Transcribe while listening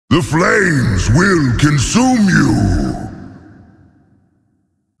The flames will consume you.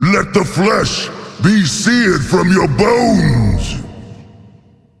 Let the flesh be seared from your bones.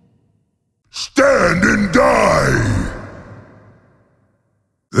 Stand and die.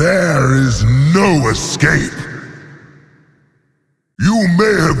 There is no escape. You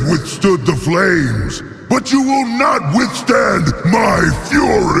may have withstood the flames, but you will not withstand my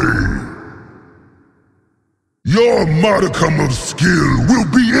fury. Your modicum of skill will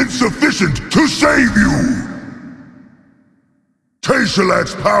be insufficient to save you.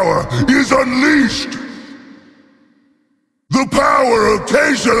 Tayshalak's power is unleashed. The power of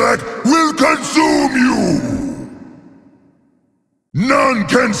Tayshalak will consume you. None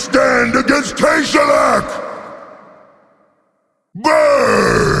can stand against Tayshalak.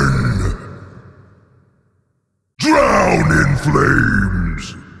 Burn! Drown in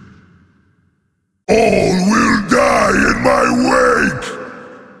flames. All will die in my wake.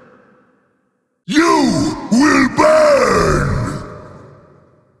 You will burn.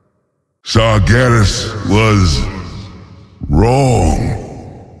 Sargeras was wrong.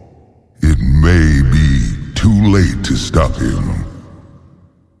 It may be too late to stop him.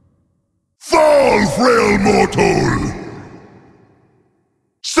 Fall, frail mortal!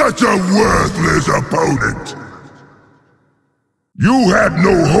 Such a worthless opponent! You had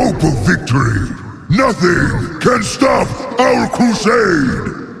no hope of victory. Nothing can stop our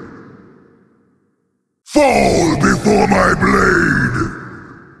crusade! Fall before my blade!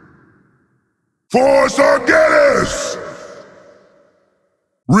 For Sargeras!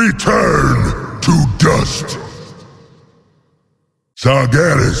 Return to dust!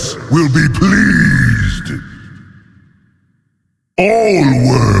 Sargeras will be pleased. All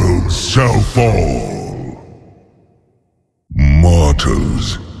worlds shall fall.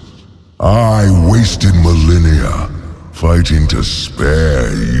 Mortals, I wasted millennia fighting to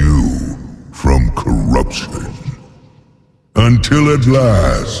spare you from corruption. Until at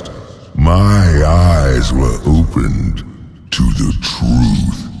last, my eyes were opened to the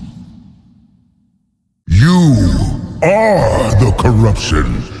truth. You are the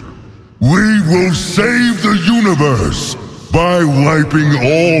corruption. We will save the universe by wiping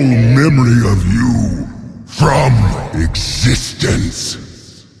all memory of you from existence.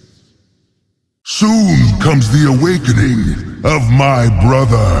 Soon comes the awakening of my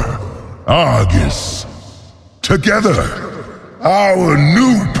brother, Argus. Together, our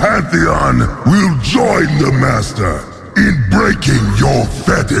new pantheon will join the Master in breaking your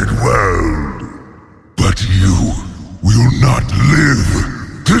fetid world. But you will not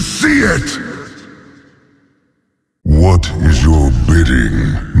live to see it! What is your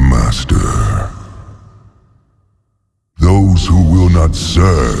bidding, Master? Those who will not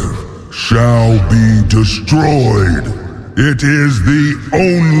serve shall be destroyed. It is the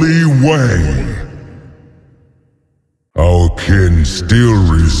only way. Our kin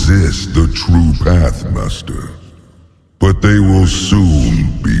still resist the true path, Master, but they will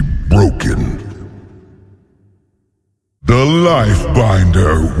soon be broken. The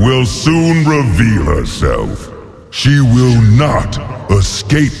Lifebinder will soon reveal herself. She will not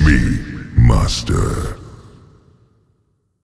escape me, Master.